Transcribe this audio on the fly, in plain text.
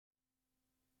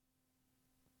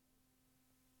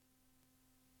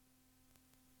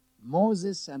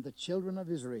Moses and the children of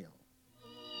Israel.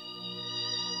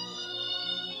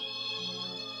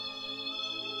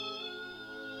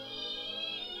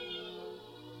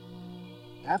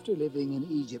 After living in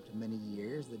Egypt many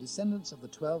years, the descendants of the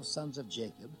 12 sons of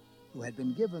Jacob, who had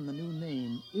been given the new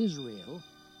name Israel,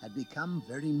 had become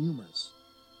very numerous.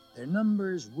 Their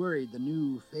numbers worried the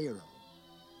new Pharaoh.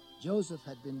 Joseph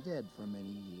had been dead for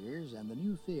many years, and the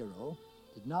new Pharaoh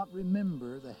did not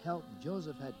remember the help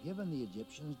Joseph had given the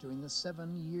Egyptians during the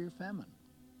 7-year famine.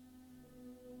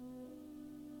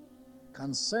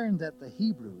 Concerned that the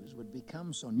Hebrews would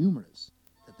become so numerous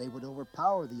that they would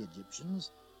overpower the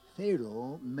Egyptians,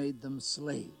 Pharaoh made them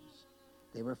slaves.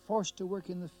 They were forced to work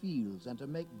in the fields and to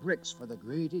make bricks for the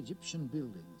great Egyptian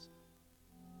buildings.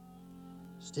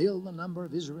 Still, the number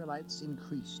of Israelites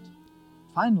increased.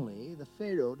 Finally, the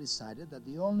Pharaoh decided that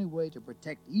the only way to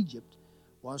protect Egypt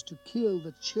was to kill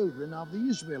the children of the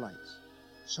Israelites.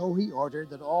 So he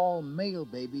ordered that all male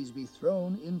babies be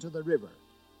thrown into the river.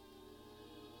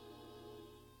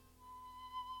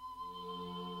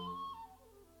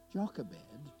 Jochebed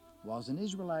was an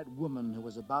Israelite woman who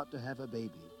was about to have a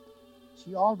baby.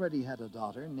 She already had a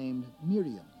daughter named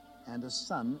Miriam and a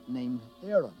son named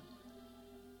Aaron.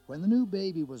 When the new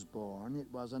baby was born, it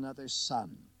was another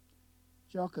son.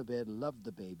 Jochebed loved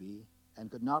the baby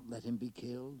and could not let him be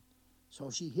killed, so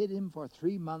she hid him for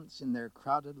 3 months in their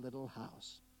crowded little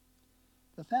house.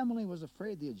 The family was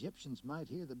afraid the Egyptians might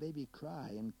hear the baby cry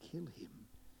and kill him.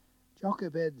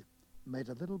 Jochebed made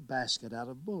a little basket out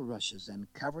of bulrushes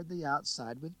and covered the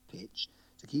outside with pitch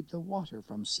to keep the water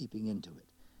from seeping into it.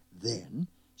 Then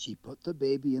she put the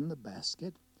baby in the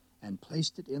basket and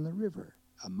placed it in the river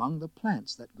among the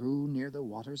plants that grew near the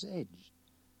water's edge.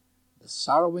 The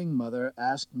sorrowing mother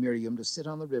asked Miriam to sit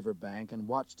on the river bank and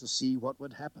watch to see what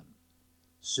would happen.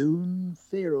 Soon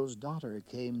Pharaoh's daughter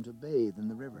came to bathe in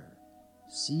the river.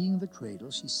 Seeing the cradle,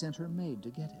 she sent her maid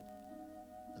to get it.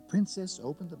 The princess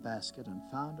opened the basket and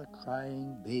found a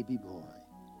crying baby boy.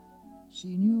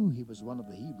 She knew he was one of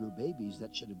the Hebrew babies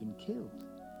that should have been killed.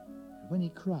 And when he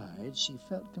cried, she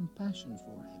felt compassion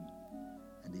for him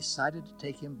and decided to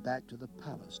take him back to the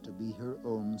palace to be her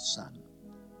own son.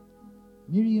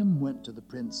 Miriam went to the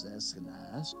princess and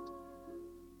asked,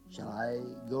 "Shall I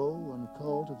go and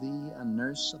call to thee a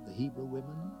nurse of the Hebrew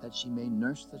women, that she may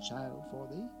nurse the child for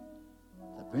thee?"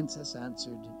 The princess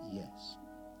answered, "Yes."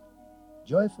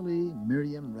 Joyfully,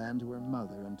 Miriam ran to her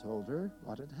mother and told her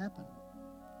what had happened.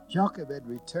 Jochebed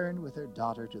returned with her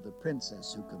daughter to the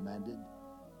princess, who commanded,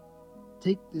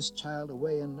 "Take this child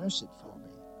away and nurse it for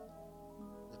me."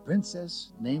 The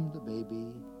princess named the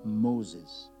baby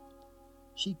Moses.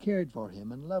 She cared for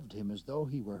him and loved him as though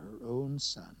he were her own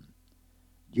son.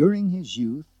 During his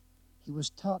youth, he was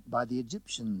taught by the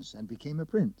Egyptians and became a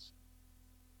prince.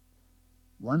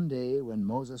 One day, when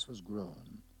Moses was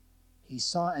grown, he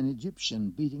saw an Egyptian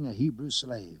beating a Hebrew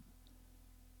slave.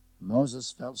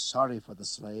 Moses felt sorry for the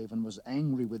slave and was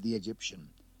angry with the Egyptian.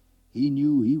 He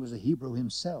knew he was a Hebrew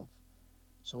himself,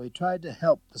 so he tried to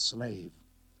help the slave.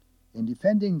 In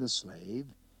defending the slave,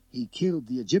 he killed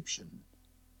the Egyptian.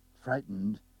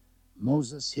 Frightened,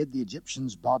 Moses hid the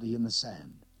Egyptian's body in the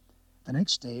sand. The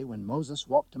next day, when Moses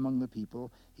walked among the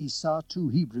people, he saw 2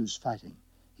 Hebrews fighting.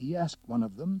 He asked one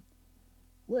of them,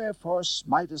 "Wherefore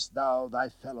smitest thou thy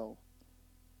fellow?"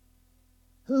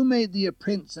 "Who made thee a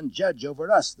prince and judge over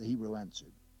us?" the Hebrew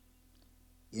answered.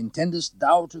 "Intendest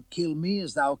thou to kill me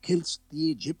as thou killedst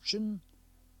the Egyptian?"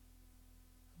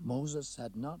 Moses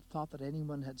had not thought that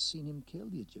anyone had seen him kill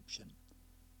the Egyptian.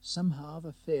 Somehow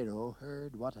the Pharaoh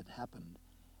heard what had happened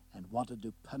and wanted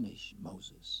to punish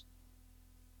Moses.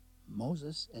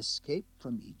 Moses escaped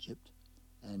from Egypt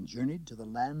and journeyed to the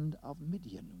land of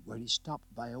Midian, where he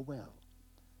stopped by a well.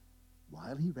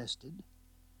 While he rested,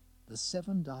 the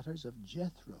 7 daughters of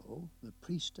Jethro, the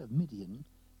priest of Midian,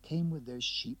 came with their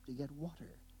sheep to get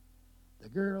water. The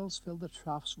girls filled the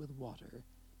troughs with water,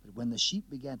 but when the sheep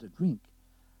began to drink,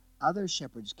 other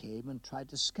shepherds came and tried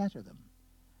to scatter them.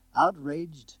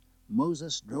 Outraged,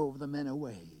 Moses drove the men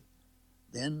away,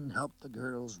 then helped the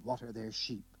girls water their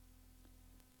sheep.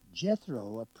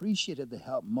 Jethro appreciated the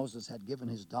help Moses had given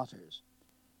his daughters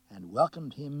and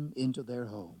welcomed him into their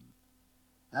home.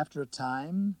 After a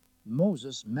time,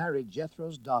 Moses married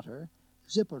Jethro's daughter,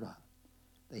 Zipporah.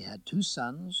 They had 2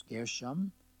 sons,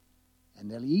 Gershom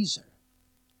and Eliezer.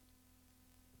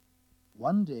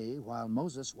 One day, while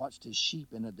Moses watched his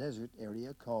sheep in a desert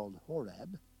area called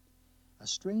Horeb, a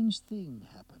strange thing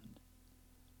happened.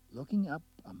 Looking up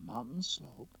a mountain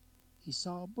slope, he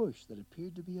saw a bush that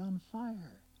appeared to be on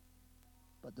fire,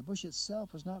 but the bush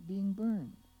itself was not being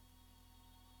burned.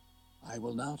 "I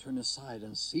will now turn aside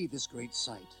and see this great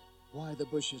sight," "Why, the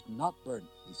bush is not burnt,"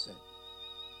 he said.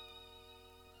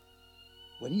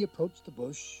 When he approached the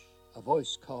bush, a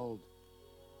voice called,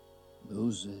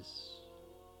 "Moses,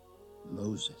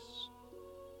 Moses."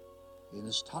 In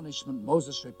astonishment,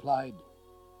 Moses replied,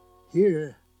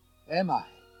 "Here am I."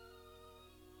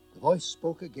 The voice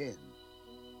spoke again,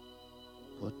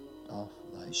 "Put off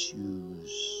thy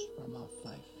shoes from off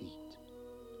thy feet,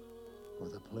 for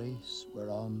the place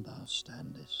whereon thou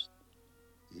standest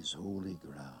is holy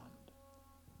ground."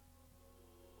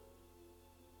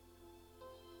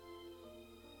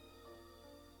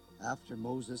 After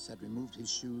Moses had removed his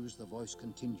shoes, the voice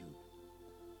continued,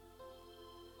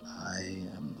 "I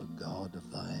am the God of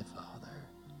thy father,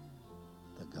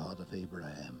 the God of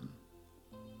Abraham,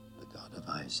 the God of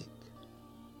Isaac,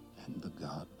 and the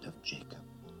God of Jacob."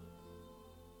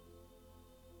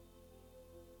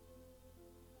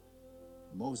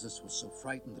 Moses was so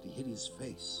frightened that he hid his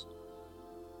face.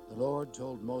 The Lord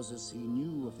told Moses he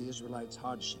knew of the Israelites'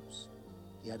 hardships.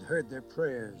 He had heard their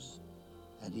prayers,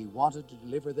 and he wanted to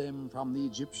deliver them from the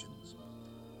Egyptians.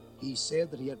 He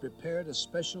said that he had prepared a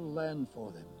special land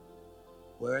for them,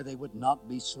 where they would not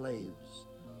be slaves.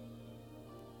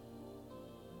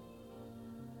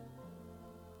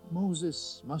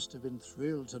 Moses must have been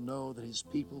thrilled to know that his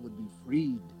people would be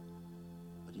freed,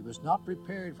 but he was not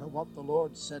prepared for what the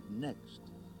Lord said next.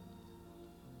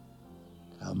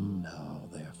 "Come now,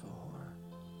 therefore,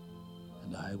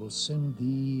 and I will send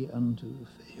thee unto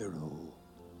Pharaoh,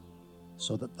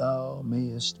 so that thou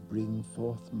mayest bring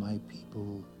forth my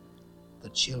people, the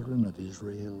children of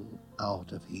Israel,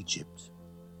 out of Egypt."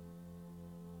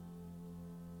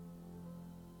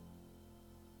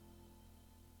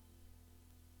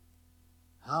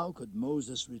 How could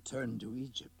Moses return to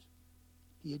Egypt?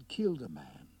 He had killed a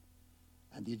man,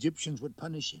 and the Egyptians would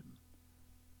punish him.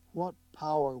 What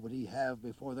power would he have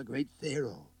before the great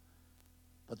Pharaoh?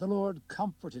 But the Lord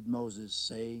comforted Moses,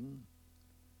 saying,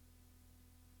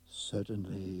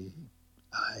 "Certainly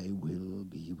I will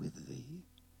be with thee."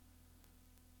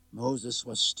 Moses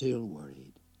was still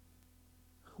worried.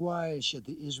 Why should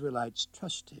the Israelites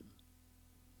trust him?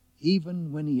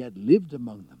 Even when he had lived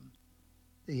among them,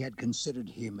 they had considered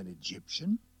him an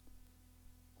Egyptian.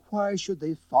 Why should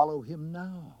they follow him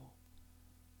now?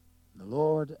 The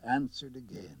Lord answered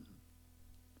again,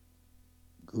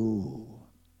 "Go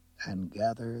and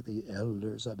gather the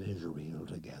elders of Israel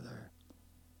together,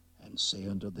 and say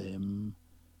unto them,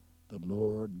 The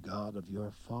Lord God of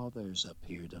your fathers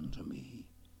appeared unto me.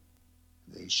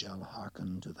 They shall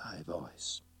hearken to thy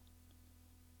voice."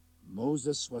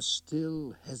 Moses was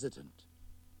still hesitant.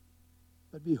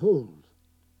 "But behold,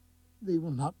 they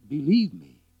will not believe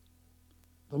me."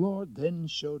 The Lord then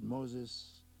showed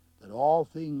Moses that all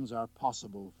things are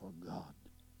possible for God.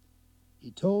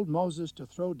 He told Moses to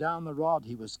throw down the rod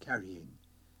he was carrying.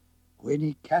 When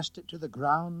he cast it to the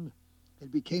ground, it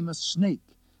became a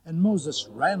snake, and Moses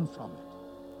ran from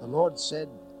it. The Lord said,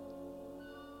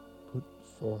 "Put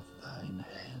forth thine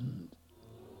hand,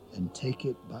 and take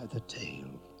it by the tail."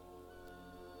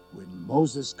 When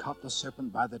Moses caught the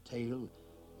serpent by the tail,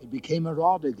 it became a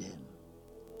rod again.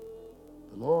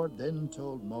 The Lord then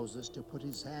told Moses to put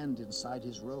his hand inside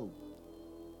his robe.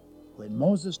 When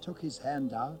Moses took his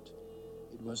hand out,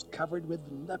 it was covered with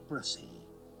leprosy.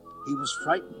 He was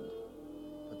frightened,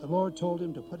 but the Lord told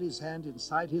him to put his hand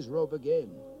inside his robe again.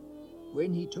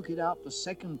 When he took it out the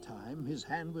second time, his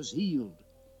hand was healed.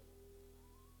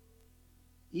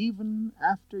 Even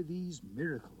after these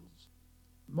miracles,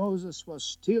 Moses was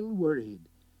still worried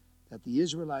that the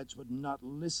Israelites would not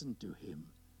listen to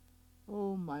him.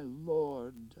 "Oh, my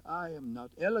Lord, I am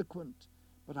not eloquent,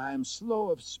 but I am slow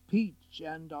of speech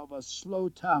and of a slow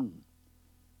tongue."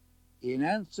 In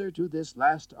answer to this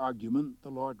last argument,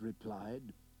 the Lord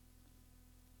replied,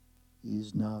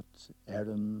 "Is not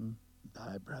Aaron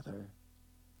thy brother?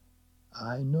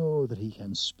 I know that he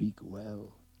can speak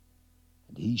well,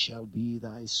 and he shall be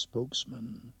thy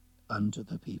spokesman unto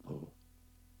the people."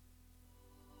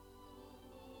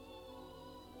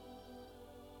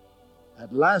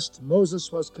 At last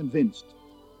Moses was convinced.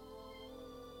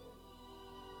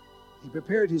 He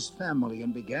prepared his family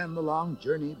and began the long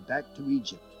journey back to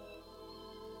Egypt.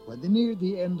 When they neared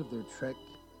the end of their trek,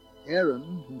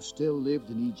 Aaron, who still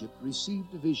lived in Egypt,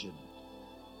 received a vision.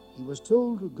 He was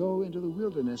told to go into the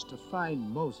wilderness to find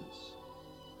Moses.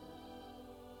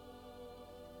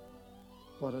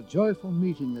 What a joyful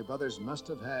meeting the brothers must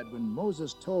have had when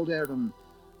Moses told Aaron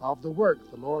of the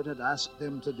work the Lord had asked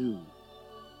them to do.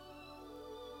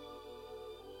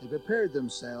 They prepared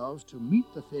themselves to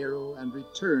meet the Pharaoh and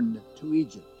returned to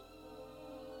Egypt.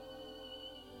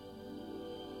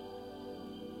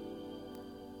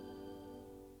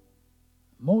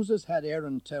 Moses had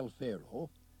Aaron tell Pharaoh,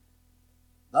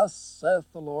 "Thus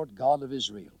saith the Lord God of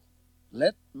Israel,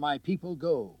 Let my people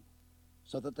go,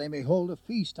 so that they may hold a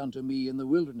feast unto me in the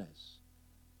wilderness."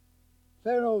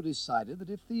 Pharaoh decided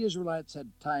that if the Israelites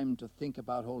had time to think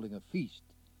about holding a feast,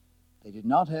 they did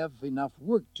not have enough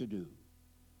work to do.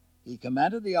 He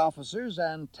commanded the officers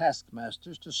and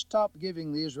taskmasters to stop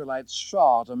giving the Israelites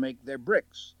straw to make their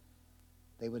bricks.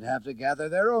 They would have to gather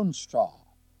their own straw,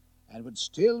 and would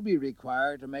still be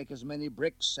required to make as many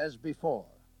bricks as before.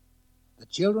 The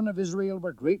children of Israel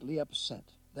were greatly upset.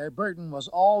 Their burden was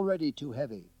already too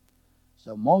heavy.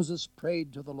 So Moses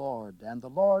prayed to the Lord, and the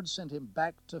Lord sent him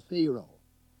back to Pharaoh.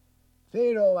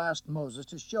 Pharaoh asked Moses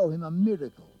to show him a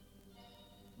miracle.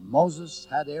 Moses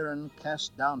had Aaron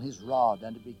cast down his rod,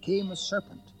 and it became a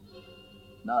serpent.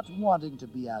 Not wanting to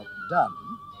be outdone,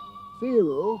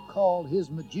 Pharaoh called his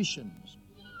magicians,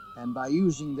 and by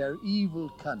using their evil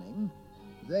cunning,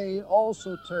 they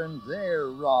also turned their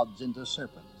rods into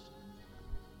serpents.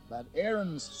 But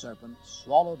Aaron's serpent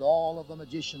swallowed all of the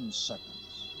magician's serpents.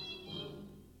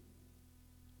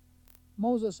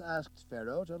 Moses asked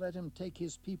Pharaoh to let him take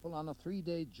his people on a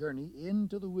 3-day journey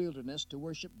into the wilderness to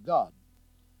worship God.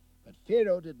 But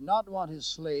Pharaoh did not want his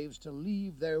slaves to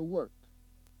leave their work.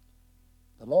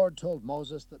 The Lord told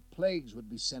Moses that plagues would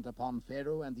be sent upon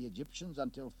Pharaoh and the Egyptians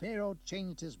until Pharaoh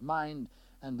changed his mind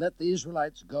and let the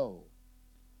Israelites go.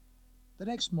 The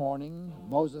next morning,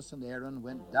 Moses and Aaron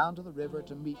went down to the river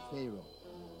to meet Pharaoh.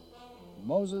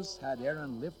 Moses had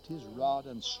Aaron lift his rod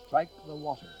and strike the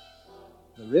water.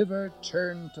 The river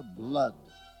turned to blood.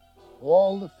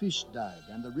 All the fish died,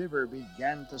 and the river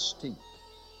began to stink.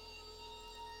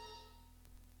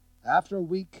 After a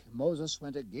week, Moses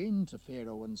went again to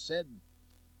Pharaoh and said,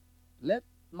 "Let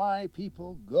my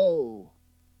people go,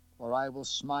 or I will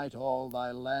smite all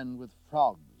thy land with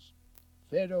frogs."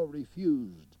 Pharaoh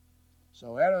refused.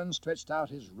 So Aaron stretched out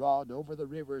his rod over the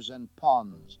rivers and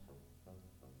ponds.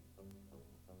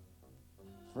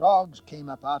 Frogs came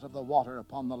up out of the water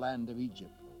upon the land of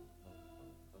Egypt.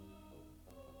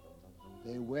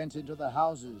 They went into the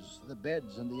houses, the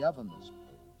beds, and the ovens.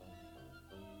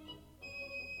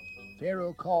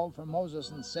 Pharaoh called for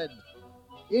Moses and said,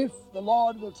 "If the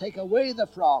Lord will take away the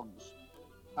frogs,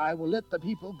 I will let the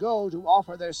people go to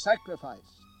offer their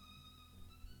sacrifice."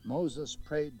 Moses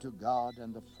prayed to God,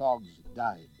 and the frogs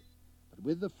died. But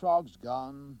with the frogs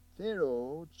gone,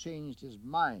 Pharaoh changed his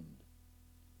mind.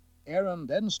 Aaron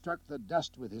then struck the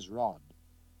dust with his rod.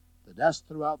 The dust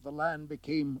throughout the land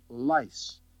became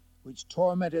lice, which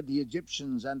tormented the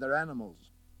Egyptians and their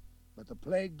animals. But the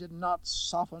plague did not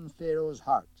soften Pharaoh's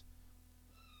heart.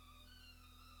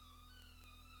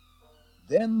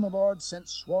 Then the Lord sent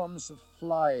swarms of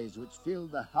flies, which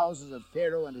filled the houses of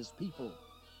Pharaoh and his people.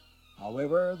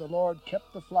 However, the Lord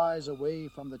kept the flies away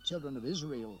from the children of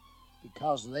Israel,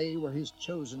 because they were his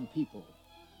chosen people.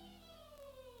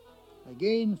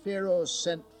 Again Pharaoh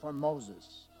sent for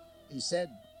Moses. He said,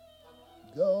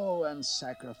 "Go and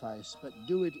sacrifice, but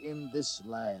do it in this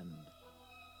land."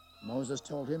 Moses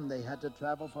told him they had to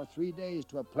travel for 3 days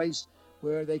to a place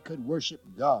where they could worship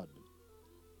God.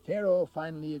 Pharaoh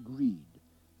finally agreed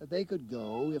that they could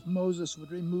go if Moses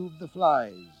would remove the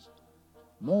flies.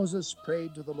 Moses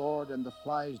prayed to the Lord, and the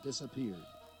flies disappeared.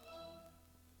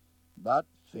 But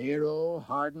Pharaoh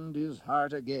hardened his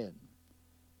heart again.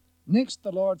 Next,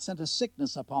 the Lord sent a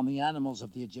sickness upon the animals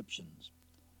of the Egyptians.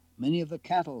 Many of the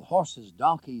cattle, horses,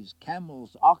 donkeys,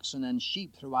 camels, oxen, and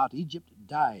sheep throughout Egypt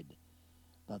died.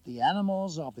 But the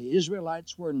animals of the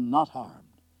Israelites were not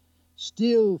harmed.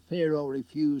 Still, Pharaoh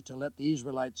refused to let the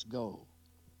Israelites go.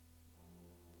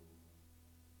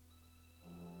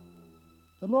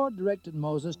 The Lord directed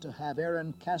Moses to have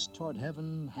Aaron cast toward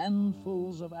heaven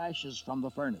handfuls of ashes from the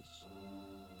furnace.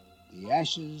 The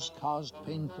ashes caused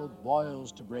painful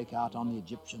boils to break out on the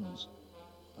Egyptians.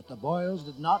 But the boils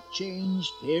did not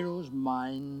change Pharaoh's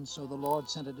mind, so the Lord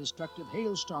sent a destructive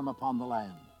hailstorm upon the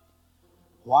land.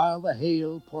 While the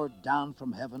hail poured down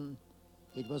from heaven,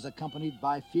 it was accompanied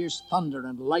by fierce thunder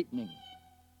and lightning.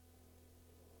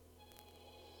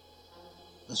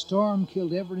 The storm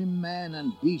killed every man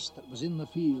and beast that was in the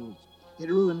fields. It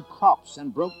ruined crops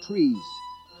and broke trees.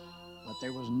 But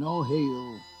there was no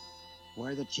hail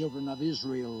where the children of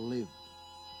Israel lived.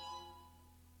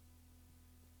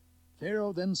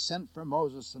 Pharaoh then sent for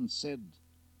Moses and said,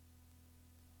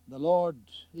 "The Lord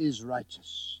is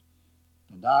righteous,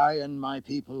 and I and my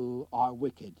people are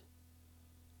wicked.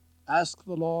 Ask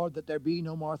the Lord that there be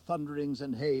no more thunderings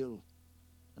and hail,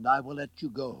 and I will let you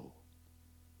go."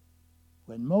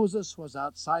 When Moses was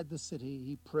outside the city,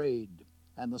 he prayed,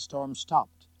 and the storm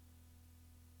stopped.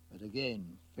 But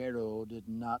again, Pharaoh did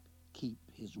not keep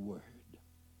his word.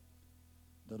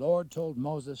 The Lord told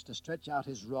Moses to stretch out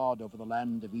his rod over the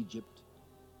land of Egypt.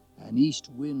 An east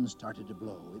wind started to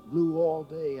blow. It blew all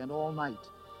day and all night.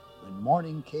 When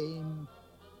morning came,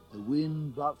 the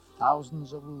wind brought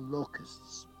thousands of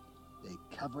locusts. They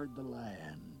covered the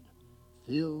land,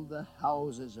 filled the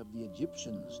houses of the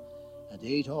Egyptians, and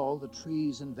ate all the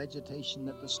trees and vegetation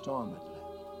that the storm had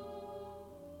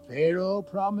left. Pharaoh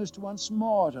promised once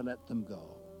more to let them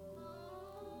go.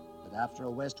 But after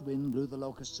a west wind blew the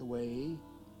locusts away,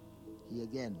 he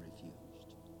again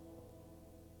refused.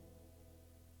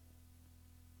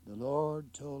 The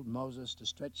Lord told Moses to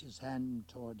stretch his hand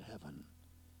toward heaven.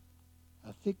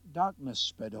 A thick darkness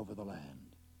spread over the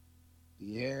land.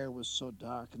 The air was so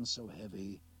dark and so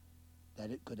heavy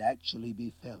that it could actually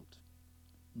be felt.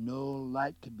 No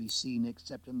light could be seen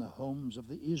except in the homes of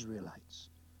the Israelites.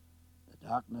 The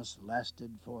darkness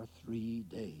lasted for 3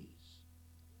 days.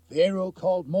 Pharaoh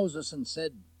called Moses and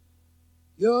said,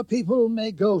 "Your people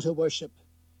may go to worship,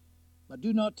 but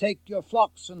do not take your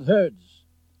flocks and herds."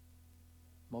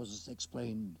 Moses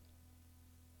explained,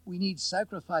 "We need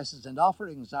sacrifices and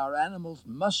offerings. Our animals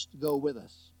must go with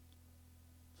us."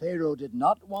 Pharaoh did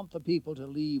not want the people to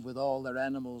leave with all their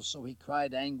animals, so he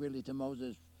cried angrily to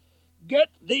Moses, "Get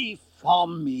thee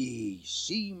from me,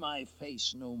 see my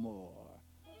face no more.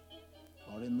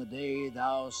 For in the day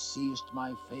thou seest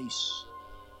my face,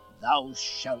 thou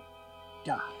shalt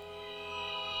die."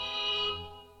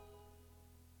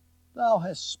 "Thou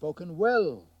hast spoken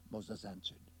well," Moses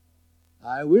answered.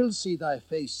 "I will see thy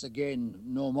face again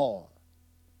no more."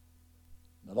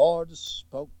 The Lord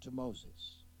spoke to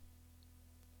Moses,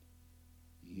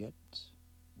 "Yet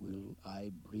will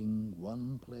I bring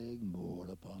one plague more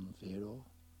upon Pharaoh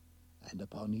and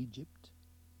upon Egypt.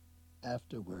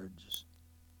 Afterwards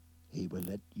he will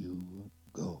let you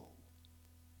go."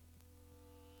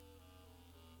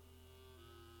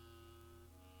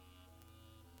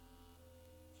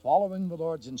 Following the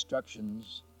Lord's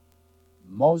instructions,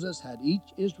 Moses had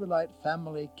each Israelite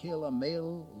family kill a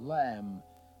male lamb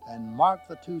and mark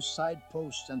the 2 side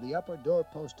posts and the upper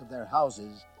doorpost of their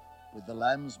houses with the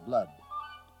lamb's blood.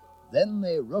 Then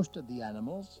they roasted the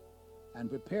animals and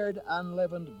prepared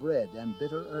unleavened bread and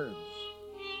bitter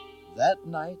herbs. That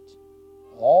night,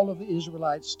 all of the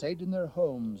Israelites stayed in their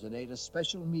homes and ate a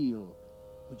special meal,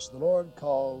 which the Lord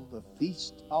called the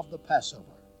Feast of the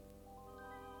Passover.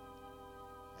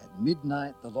 At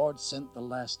midnight, the Lord sent the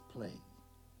last plague.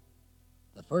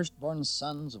 The firstborn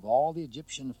sons of all the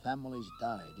Egyptian families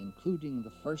died, including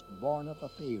the firstborn of the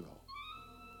Pharaoh.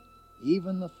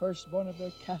 Even the firstborn of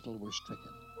their cattle were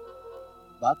stricken.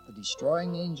 But the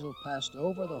destroying angel passed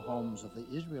over the homes of the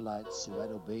Israelites who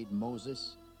had obeyed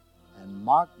Moses and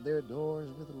marked their doors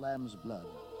with the lamb's blood.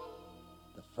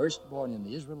 The firstborn in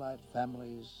the Israelite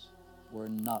families were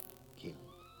not killed.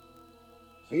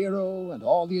 Pharaoh and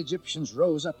all the Egyptians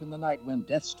rose up in the night when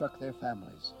death struck their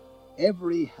families.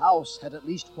 Every house had at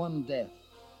least one death,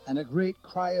 and a great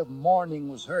cry of mourning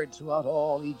was heard throughout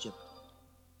all Egypt.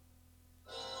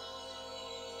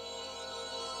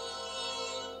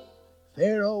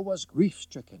 Pharaoh was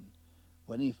grief-stricken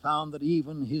when he found that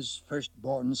even his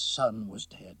firstborn son was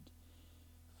dead.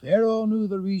 Pharaoh knew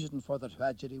the reason for the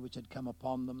tragedy which had come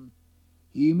upon them.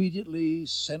 He immediately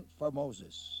sent for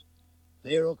Moses.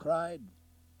 Pharaoh cried,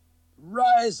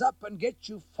 "Rise up and get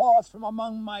you forth from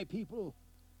among my people,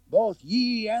 both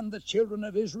ye and the children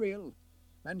of Israel,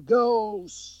 and go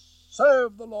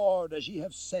serve the Lord as ye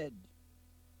have said."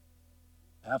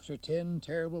 After 10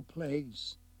 terrible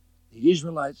plagues, the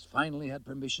Israelites finally had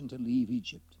permission to leave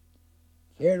Egypt.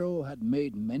 Pharaoh had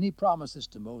made many promises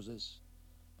to Moses,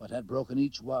 but had broken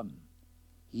each one.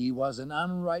 He was an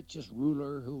unrighteous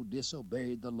ruler who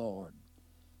disobeyed the Lord.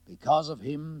 Because of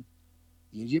him,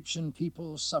 the Egyptian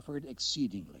people suffered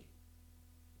exceedingly.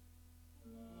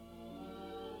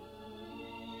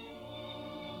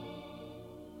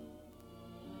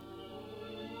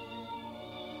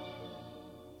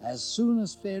 As soon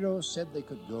as Pharaoh said they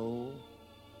could go,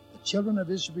 the children of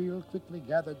Israel quickly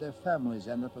gathered their families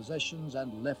and their possessions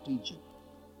and left Egypt.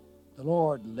 The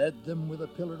Lord led them with a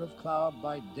pillar of cloud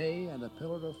by day and a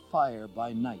pillar of fire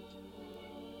by night.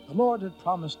 The Lord had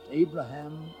promised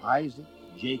Abraham, Isaac,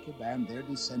 Jacob, and their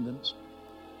descendants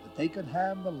that they could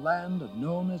have the land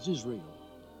known as Israel.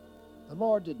 The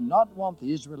Lord did not want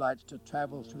the Israelites to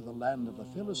travel through the land of the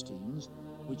Philistines,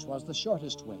 which was the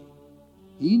shortest way.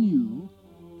 He knew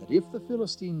that if the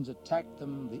Philistines attacked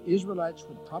them, the Israelites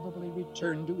would probably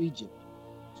return to Egypt.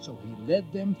 So he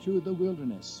led them through the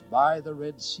wilderness by the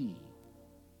Red Sea.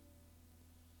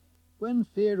 When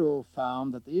Pharaoh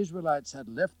found that the Israelites had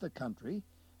left the country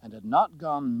and had not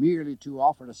gone merely to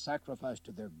offer a sacrifice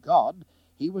to their God,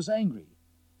 he was angry.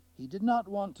 He did not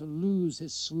want to lose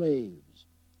his slaves.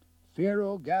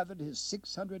 Pharaoh gathered his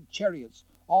 600 chariots,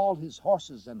 all his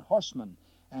horses and horsemen,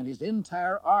 and his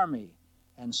entire army,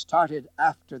 and started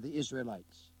after the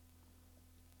Israelites.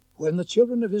 When the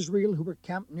children of Israel who were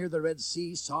camped near the Red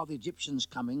Sea saw the Egyptians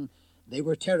coming, they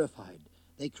were terrified.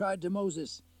 They cried to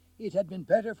Moses, "It had been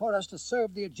better for us to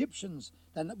serve the Egyptians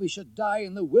than that we should die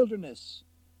in the wilderness."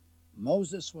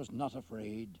 Moses was not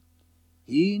afraid.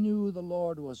 He knew the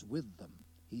Lord was with them.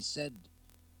 He said,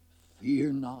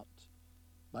 "Fear not,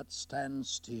 but stand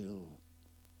still,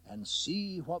 and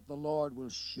see what the Lord will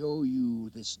show you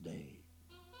this day."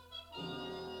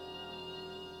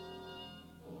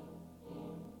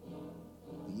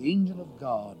 The angel of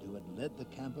God, who had led the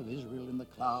camp of Israel in the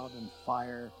cloud and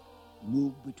fire,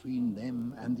 moved between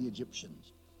them and the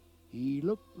Egyptians. He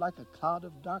looked like a cloud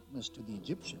of darkness to the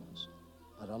Egyptians,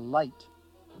 but a light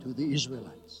to the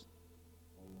Israelites.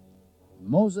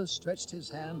 Moses stretched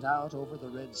his hand out over the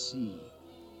Red Sea,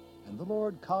 and the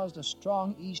Lord caused a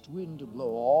strong east wind to blow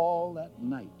all that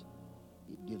night.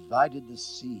 It divided the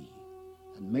sea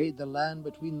and made the land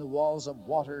between the walls of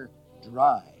water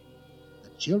dry. The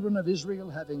children of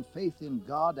Israel, having faith in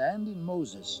God and in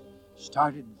Moses,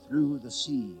 started through the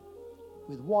sea.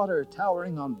 With water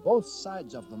towering on both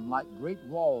sides of them like great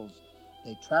walls,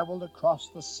 they traveled across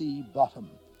the sea bottom.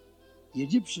 The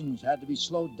Egyptians had to be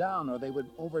slowed down, or they would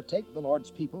overtake the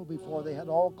Lord's people before they had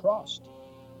all crossed.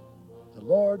 The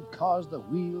Lord caused the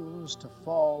wheels to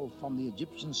fall from the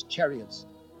Egyptians' chariots,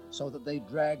 so that they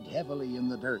dragged heavily in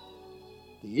the dirt.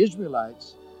 The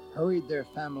Israelites hurried their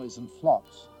families and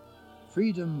flocks.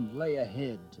 Freedom lay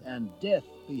ahead and death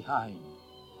behind.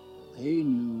 They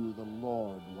knew the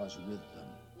Lord was with them.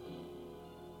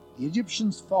 The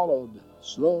Egyptians followed,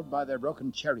 slowed by their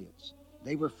broken chariots.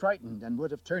 They were frightened and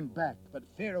would have turned back, but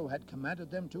Pharaoh had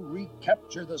commanded them to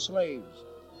recapture the slaves.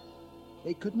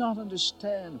 They could not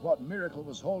understand what miracle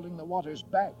was holding the waters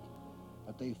back,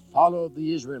 but they followed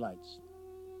the Israelites.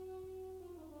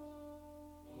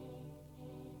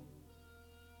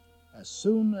 As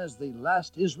soon as the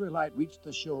last Israelite reached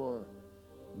the shore,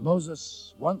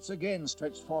 Moses once again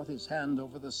stretched forth his hand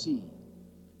over the sea.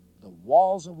 The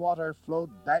walls of water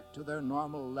flowed back to their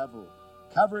normal level,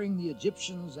 covering the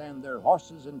Egyptians and their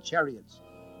horses and chariots.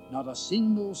 Not a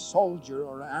single soldier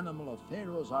or animal of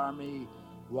Pharaoh's army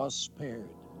was spared.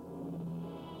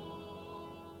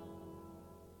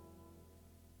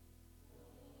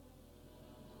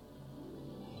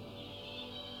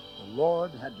 The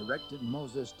Lord had directed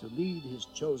Moses to lead his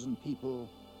chosen people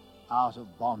out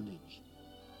of bondage.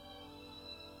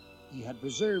 He had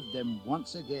preserved them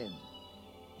once again,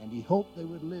 and he hoped they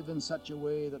would live in such a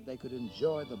way that they could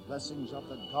enjoy the blessings of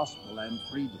the gospel and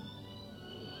freedom.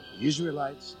 The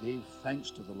Israelites gave thanks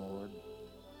to the Lord.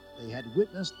 They had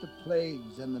witnessed the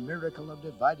plagues and the miracle of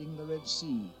dividing the Red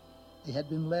Sea. They had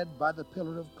been led by the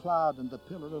pillar of cloud and the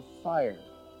pillar of fire.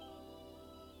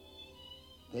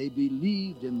 They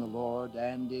believed in the Lord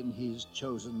and in his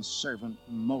chosen servant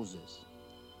Moses,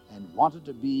 and wanted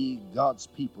to be God's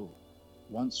people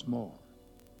once more.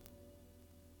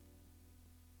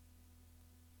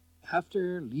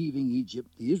 After leaving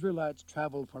Egypt, the Israelites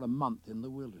traveled for a month in the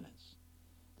wilderness.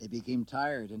 They became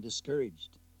tired and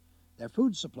discouraged. Their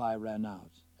food supply ran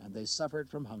out, and they suffered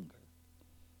from hunger.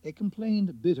 They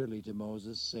complained bitterly to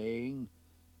Moses, saying,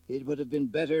 "It would have been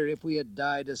better if we had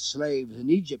died as slaves in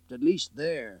Egypt. At least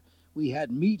there we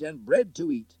had meat and bread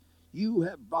to eat. You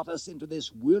have brought us into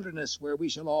this wilderness where we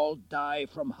shall all die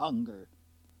from hunger."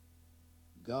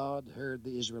 God heard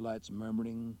the Israelites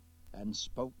murmuring and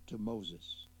spoke to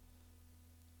Moses.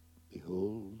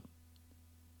 "Behold,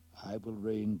 I will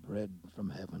rain bread from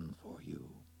heaven for you.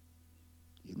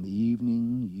 In the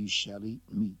evening ye shall eat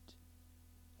meat,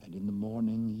 and in the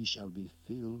morning ye shall be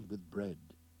filled with bread,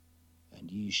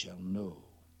 and ye shall know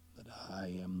that I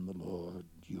am the Lord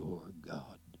your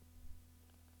God."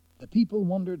 The people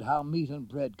wondered how meat and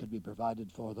bread could be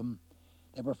provided for them.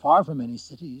 They were far from any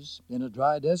cities, in a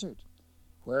dry desert,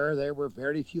 where there were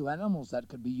very few animals that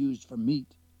could be used for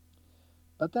meat.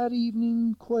 But that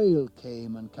evening quail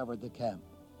came and covered the camp,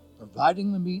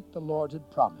 providing the meat the Lord had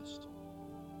promised.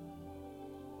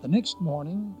 The next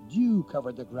morning dew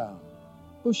covered the ground,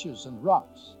 bushes and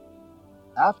rocks.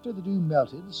 After the dew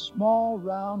melted, small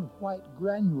round white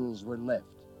granules were left.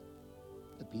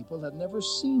 The people had never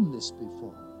seen this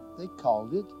before. They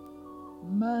called it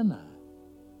manna,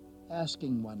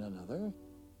 asking one another,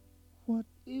 "What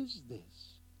is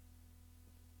this?"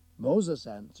 Moses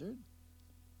answered,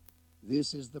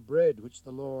 "This is the bread which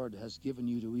the Lord has given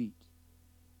you to eat.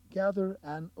 Gather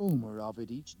an omer of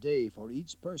it each day for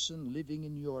each person living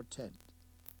in your tent."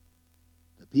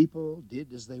 The people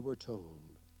did as they were told.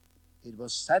 It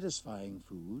was satisfying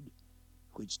food,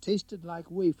 which tasted like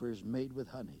wafers made with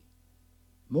honey.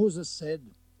 Moses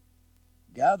said,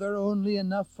 "Gather only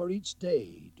enough for each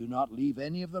day. Do not leave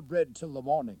any of the bread till the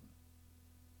morning."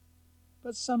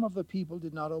 But some of the people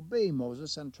did not obey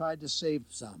Moses and tried to save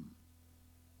some.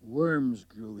 Worms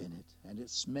grew in it, and it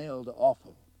smelled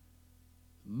awful.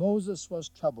 Moses was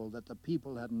troubled that the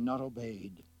people had not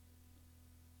obeyed.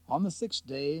 On the 6th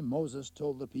day, Moses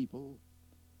told the people,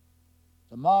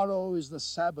 "Tomorrow is the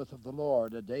Sabbath of the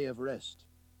Lord, a day of rest.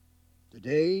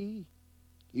 Today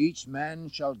each man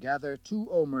shall gather 2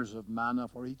 omers of manna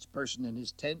for each person in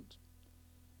his tent.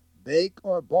 Bake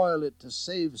or boil it to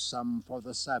save some for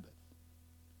the Sabbath."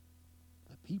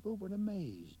 The people were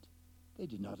amazed. They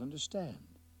did not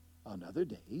understand. On other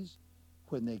days,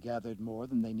 when they gathered more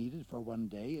than they needed for one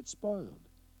day, it spoiled.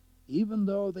 Even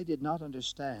though they did not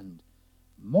understand,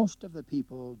 most of the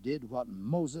people did what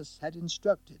Moses had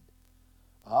instructed.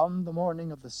 On the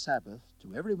morning of the Sabbath,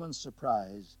 to everyone's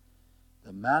surprise,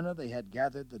 the manna they had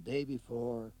gathered the day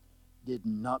before did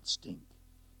not stink.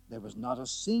 There was not a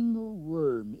single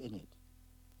worm in it.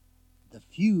 The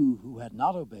few who had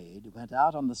not obeyed went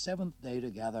out on the 7th day to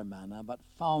gather manna, but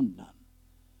found none.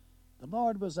 The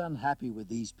Lord was unhappy with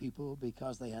these people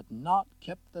because they had not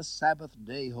kept the Sabbath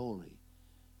day holy.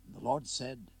 And the Lord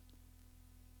said,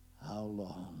 "How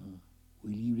long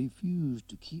will you refuse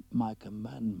to keep my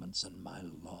commandments and my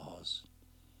laws?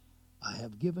 I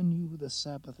have given you the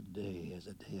Sabbath day as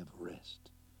a day of rest.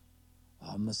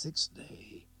 On the 6th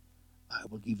day I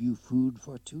will give you food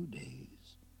for 2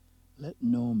 days. Let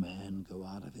no man go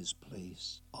out of his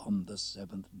place on the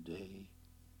 7th day."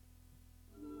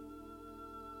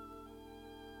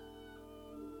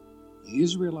 The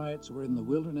Israelites were in the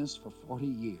wilderness for 40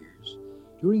 years.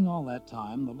 During all that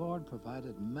time, the Lord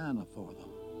provided manna for them,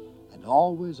 and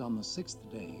always on the 6th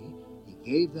day, He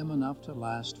gave them enough to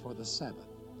last for the Sabbath.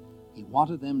 He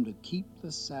wanted them to keep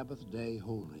the Sabbath day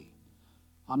holy.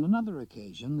 On another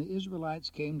occasion, the Israelites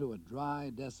came to a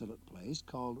dry, desolate place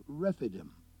called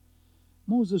Rephidim.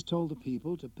 Moses told the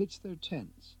people to pitch their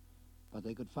tents, but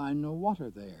they could find no water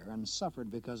there and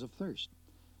suffered because of thirst.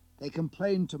 They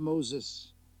complained to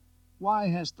Moses, "Why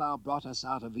hast thou brought us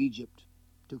out of Egypt,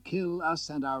 to kill us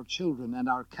and our children and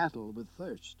our cattle with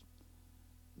thirst?"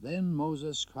 Then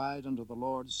Moses cried unto the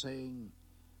Lord, saying,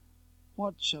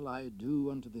 "What shall I do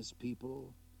unto this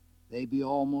people? They be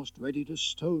almost ready to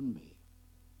stone me."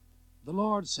 The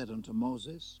Lord said unto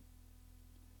Moses,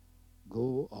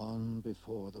 "Go on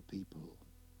before the people,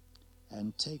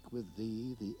 and take with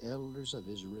thee the elders of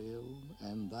Israel,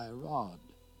 and thy rod,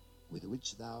 with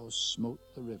which thou smote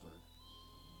the river.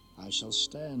 I shall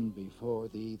stand before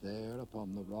thee there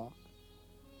upon the rock,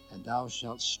 and thou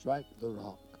shalt strike the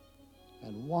rock,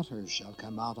 and water shall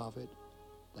come out of it,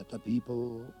 that the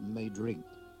people may drink."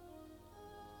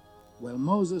 Well,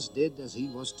 Moses did as he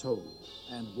was told,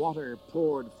 and water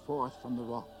poured forth from the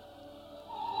rock.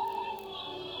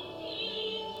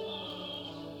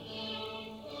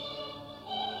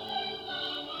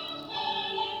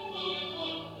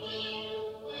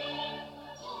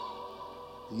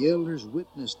 The elders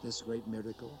witnessed this great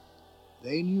miracle.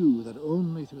 They knew that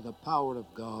only through the power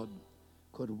of God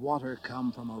could water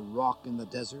come from a rock in the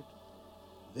desert.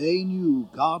 They knew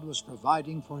God was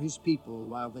providing for His people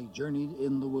while they journeyed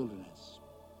in the wilderness.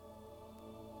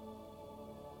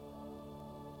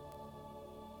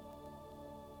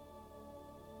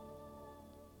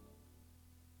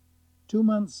 Two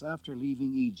months after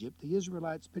leaving Egypt, the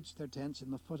Israelites pitched their tents in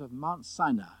the foot of Mount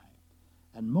Sinai,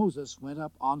 and Moses went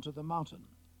up onto the mountain.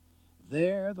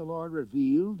 There the Lord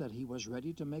revealed that He was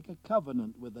ready to make a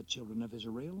covenant with the children of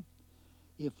Israel.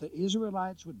 If the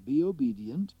Israelites would be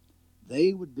obedient,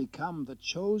 they would become the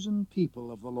chosen people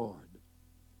of the Lord.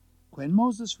 When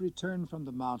Moses returned from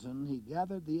the mountain, he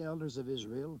gathered the elders of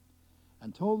Israel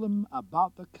and told them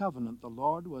about the covenant the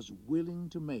Lord was willing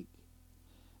to make.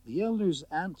 The elders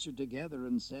answered together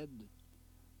and said,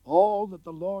 "All that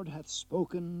the Lord hath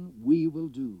spoken we will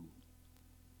do."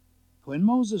 When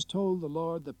Moses told the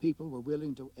Lord the people were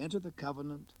willing to enter the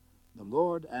covenant, the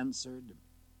Lord answered,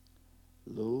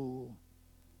 "Lo,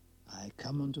 I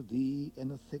come unto thee in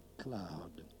a thick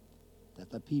cloud, that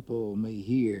the people may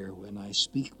hear when I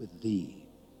speak with thee,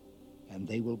 and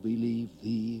they will believe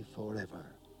thee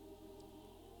forever."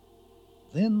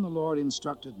 Then the Lord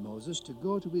instructed Moses to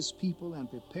go to his people and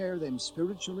prepare them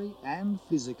spiritually and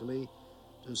physically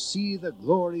to see the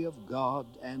glory of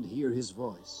God and hear His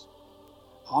voice.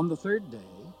 On the 3rd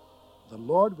day, the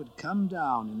Lord would come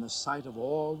down in the sight of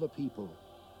all the people.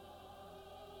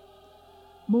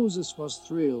 Moses was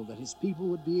thrilled that his people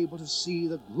would be able to see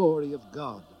the glory of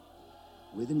God.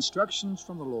 With instructions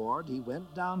from the Lord, he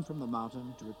went down from the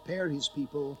mountain to prepare his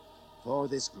people for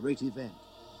this great event.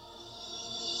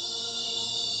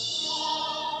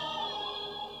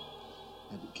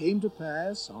 And it came to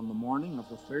pass on the morning of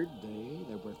the third day,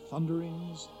 there were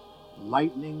thunderings,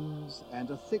 lightnings, and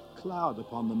a thick cloud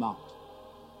upon the mount,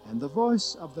 and the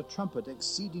voice of the trumpet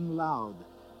exceeding loud,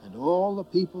 and all the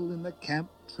people in the camp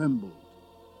trembled.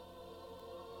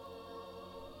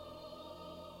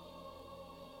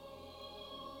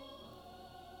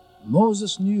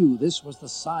 Moses knew this was the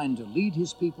sign to lead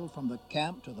his people from the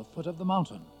camp to the foot of the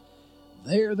mountain.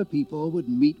 There the people would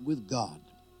meet with God.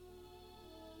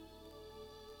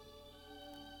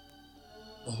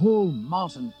 The whole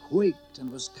mountain quaked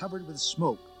and was covered with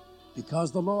smoke,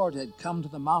 because the Lord had come to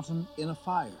the mountain in a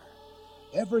fire.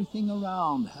 Everything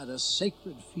around had a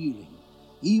sacred feeling.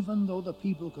 Even though the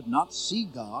people could not see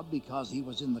God because he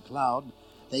was in the cloud,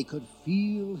 they could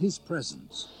feel his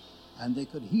presence, and they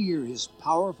could hear his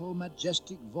powerful,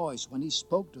 majestic voice when he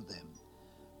spoke to them.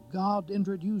 God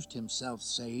introduced himself,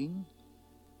 saying,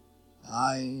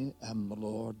 "I am the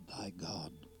Lord thy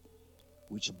God,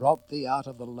 which brought thee out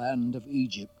of the land of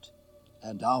Egypt,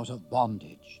 and out of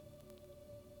bondage."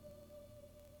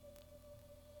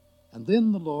 And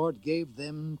then the Lord gave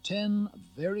them 10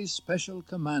 very special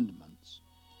commandments.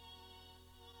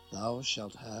 "Thou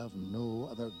shalt have no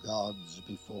other gods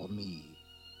before me.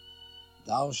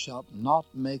 Thou shalt not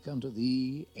make unto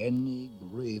thee any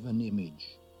graven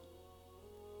image.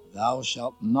 Thou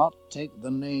shalt not take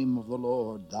the name of the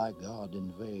Lord thy God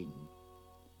in vain.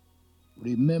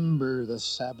 Remember the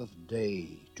Sabbath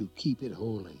day to keep it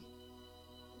holy.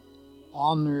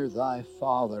 Honor thy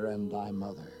father and thy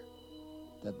mother,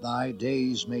 that thy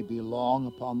days may be long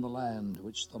upon the land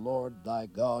which the Lord thy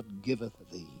God giveth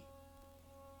thee.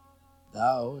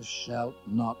 Thou shalt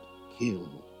not kill.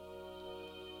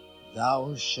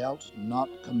 Thou shalt not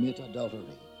commit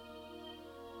adultery.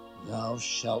 Thou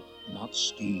shalt not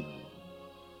steal.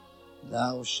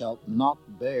 Thou shalt not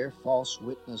bear false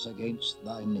witness against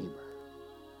thy neighbor.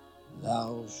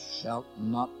 Thou shalt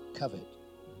not covet."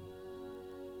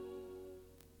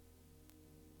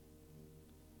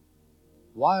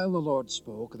 While the Lord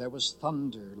spoke, there was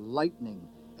thunder, lightning,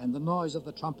 and the noise of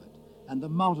the trumpet, and the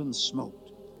mountain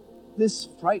smoked. This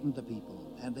frightened the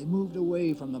people, and they moved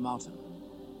away from the mountain.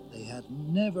 They had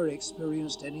never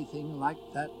experienced anything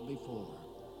like that before.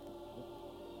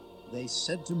 They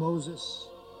said to Moses,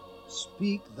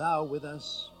 "Speak thou with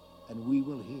us, and we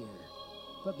will hear.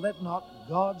 But let not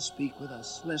God speak with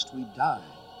us, lest we die."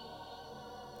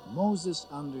 Moses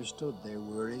understood their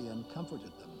worry and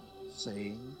comforted them,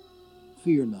 saying,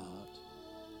 "Fear not,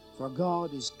 for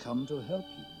God is come to help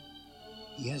you.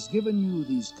 He has given you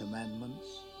these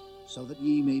commandments, so that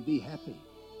ye may be happy."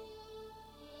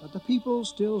 But the people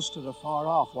still stood afar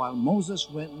off, while Moses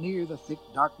went near the thick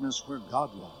darkness where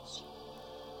God was.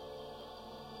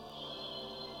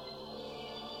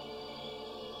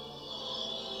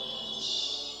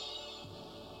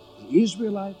 The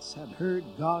Israelites had heard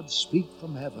God speak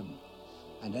from heaven,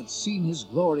 and had seen his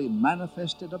glory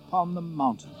manifested upon the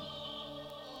mountain.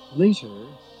 Later,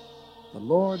 the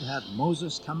Lord had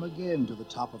Moses come again to the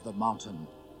top of the mountain,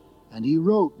 and he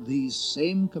wrote these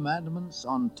same commandments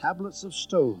on tablets of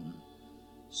stone,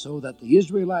 so that the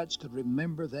Israelites could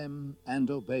remember them and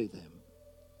obey them.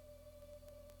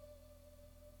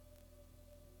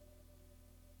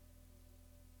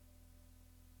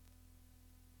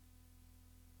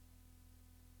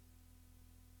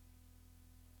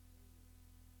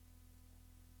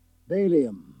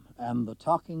 Balaam and the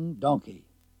talking donkey.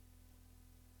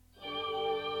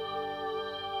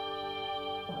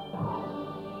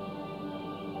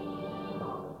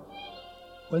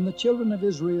 When the children of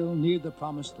Israel neared the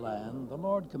promised land, the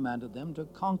Lord commanded them to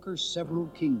conquer several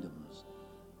kingdoms.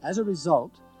 As a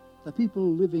result, the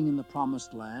people living in the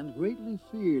promised land greatly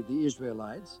feared the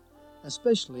Israelites,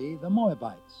 especially the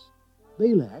Moabites.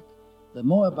 Balak, the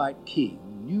Moabite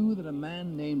king, knew that a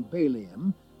man named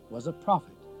Balaam was a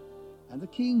prophet, and the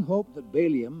king hoped that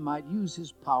Balaam might use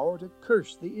his power to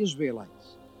curse the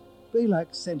Israelites.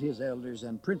 Balak sent his elders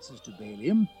and princes to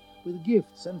Balaam with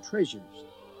gifts and treasures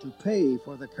to pay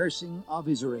for the cursing of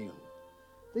Israel.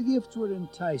 The gifts were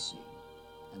enticing,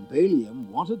 and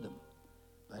Balaam wanted them,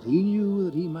 but he knew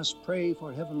that he must pray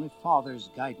for Heavenly Father's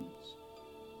guidance.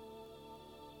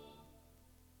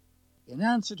 In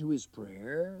answer to his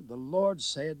prayer, the Lord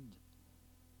said,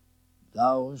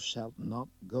 "Thou shalt not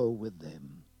go with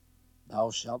them.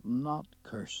 Thou shalt not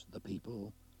curse the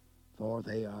people, for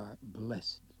they are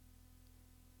blessed."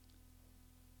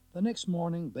 The next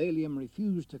morning, Balaam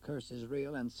refused to curse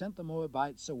Israel and sent the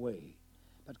Moabites away.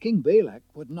 But King Balak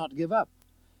would not give up.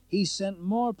 he sent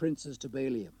more princes to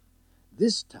Balaam.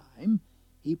 This time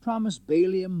he promised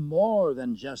Balaam more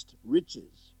than just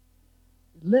riches.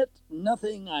 Let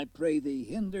nothing, I pray thee,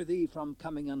 hinder thee from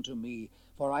coming unto me,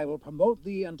 for I will promote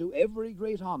thee unto every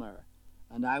great honor,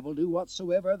 and I will do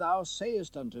whatsoever thou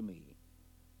sayest unto me.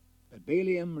 But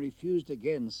Balaam refused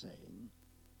again, saying,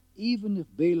 Even if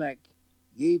Balak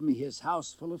gave me his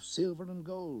house full of silver and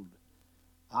gold,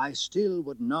 I still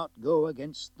would not go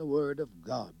against the word of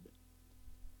God.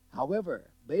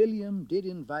 However, Balaam did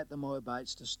invite the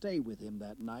Moabites to stay with him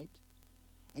that night.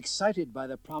 Excited by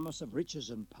the promise of riches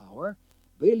and power,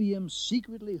 Balaam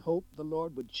secretly hoped the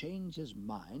Lord would change his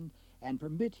mind and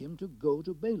permit him to go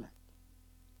to Balak.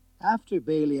 After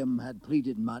Balaam had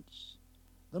pleaded much,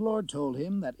 the Lord told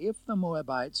him that if the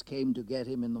Moabites came to get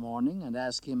him in the morning and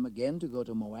asked him again to go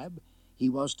to Moab, he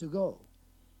was to go.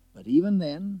 But even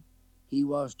then, he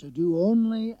was to do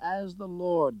only as the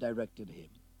Lord directed him.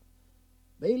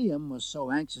 Balaam was so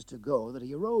anxious to go that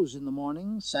he arose in the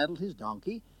morning, saddled his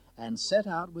donkey, and set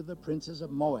out with the princes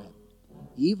of Moab,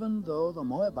 even though the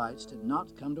Moabites did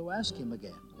not come to ask him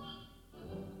again.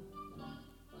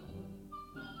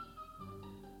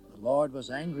 The Lord was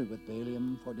angry with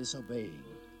Balaam for disobeying.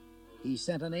 He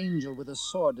sent an angel with a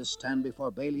sword to stand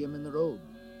before Balaam in the road.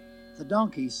 The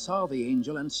donkey saw the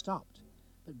angel and stopped,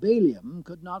 but Balaam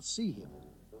could not see him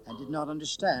and did not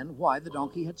understand why the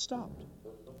donkey had stopped.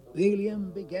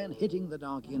 Balaam began hitting the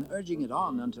donkey and urging it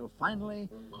on until finally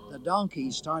the donkey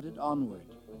started onward.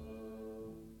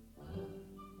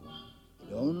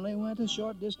 It only went a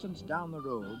short distance down the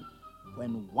road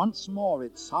when once more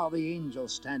it saw the angel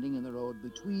standing in the road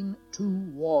between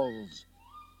two walls.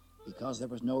 Because there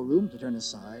was no room to turn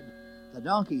aside, the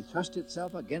donkey thrust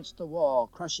itself against the wall,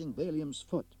 crushing Balaam's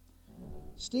foot.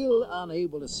 Still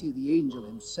unable to see the angel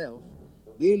himself,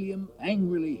 Balaam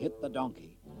angrily hit the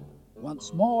donkey.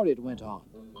 Once more it went on.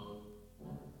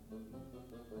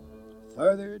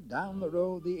 Further down the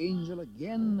road, the angel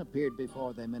again appeared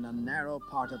before them in a narrow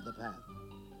part of the path.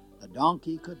 The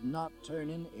donkey could not turn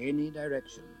in any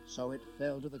direction, so it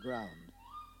fell to the ground.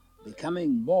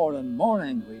 Becoming more and more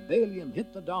angry, Balaam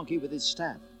hit the donkey with his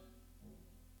staff.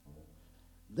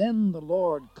 Then the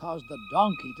Lord caused the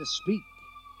donkey to speak.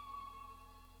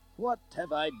 What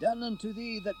have I done unto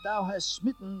thee that thou hast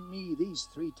smitten me these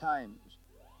 3 times?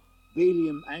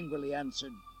 Balaam angrily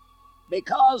answered,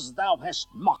 Because thou hast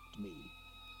mocked me.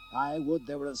 I would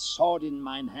there were a sword in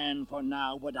mine hand, for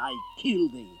now would I kill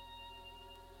thee.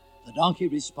 The donkey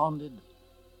responded,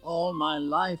 All my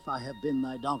life I have been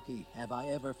thy donkey. Have I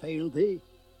ever failed thee?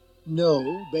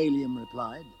 No, Balaam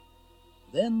replied.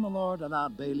 Then the Lord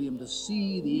allowed Balaam to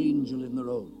see the angel in the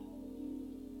road.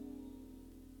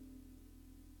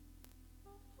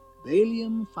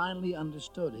 Balaam finally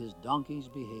understood his donkey's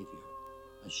behavior.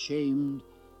 Ashamed,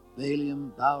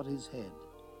 Balaam bowed his head,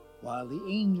 while the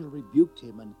angel rebuked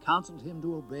him and counseled him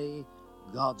to obey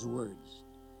God's words.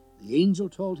 The angel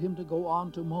told him to go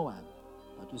on to Moab,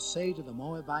 but to say to the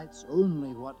Moabites only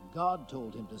what God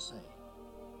told him to say.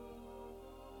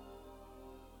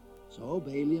 So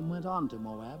Balaam went on to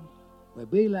Moab, where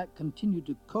Balak continued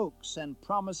to coax and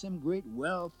promise him great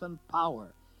wealth and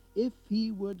power if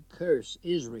he would curse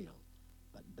Israel.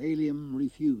 But Balaam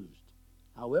refused.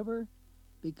 However,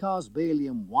 because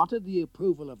Balaam wanted the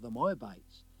approval of the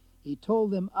Moabites, he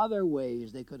told them other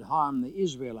ways they could harm the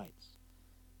Israelites.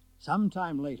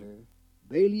 Sometime later,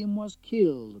 Balaam was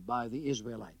killed by the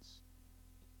Israelites.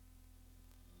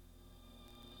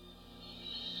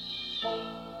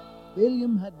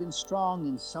 Balaam had been strong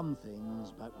in some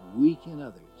things, but weak in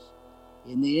others.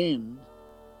 In the end,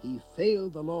 he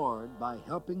failed the Lord by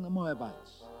helping the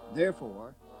Moabites.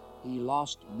 Therefore, he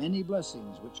lost many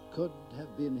blessings which could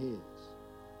have been his.